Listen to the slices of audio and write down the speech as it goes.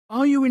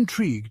Are you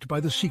intrigued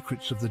by the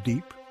secrets of the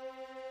deep?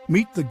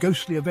 Meet the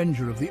ghostly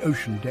Avenger of the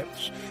ocean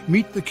depths.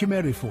 Meet the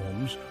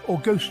Chimaeriformes, or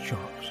ghost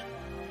sharks.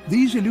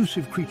 These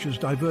elusive creatures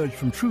diverged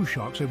from true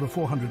sharks over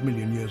 400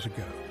 million years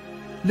ago.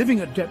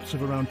 Living at depths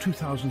of around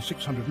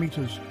 2,600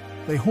 meters,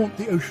 they haunt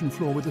the ocean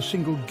floor with a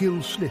single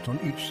gill slit on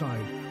each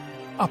side.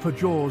 Upper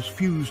jaws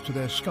fused to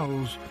their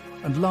skulls,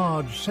 and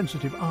large,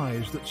 sensitive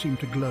eyes that seem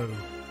to glow.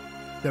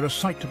 They're a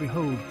sight to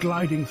behold,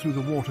 gliding through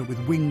the water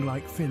with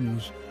wing-like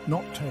fins,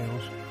 not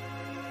tails.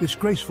 This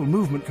graceful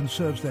movement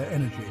conserves their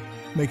energy,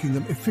 making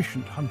them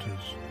efficient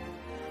hunters.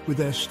 With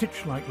their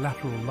stitch-like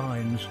lateral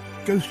lines,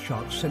 ghost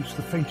sharks sense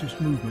the faintest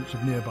movements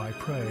of nearby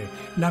prey,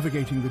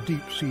 navigating the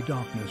deep sea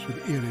darkness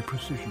with eerie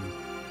precision.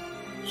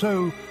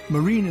 So,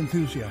 marine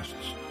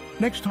enthusiasts,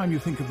 next time you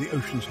think of the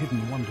ocean's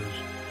hidden wonders,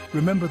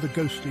 remember the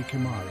ghostly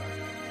Chimaera,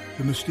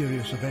 the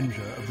mysterious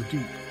Avenger of the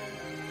deep.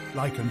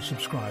 Like and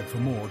subscribe for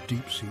more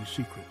deep sea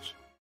secrets.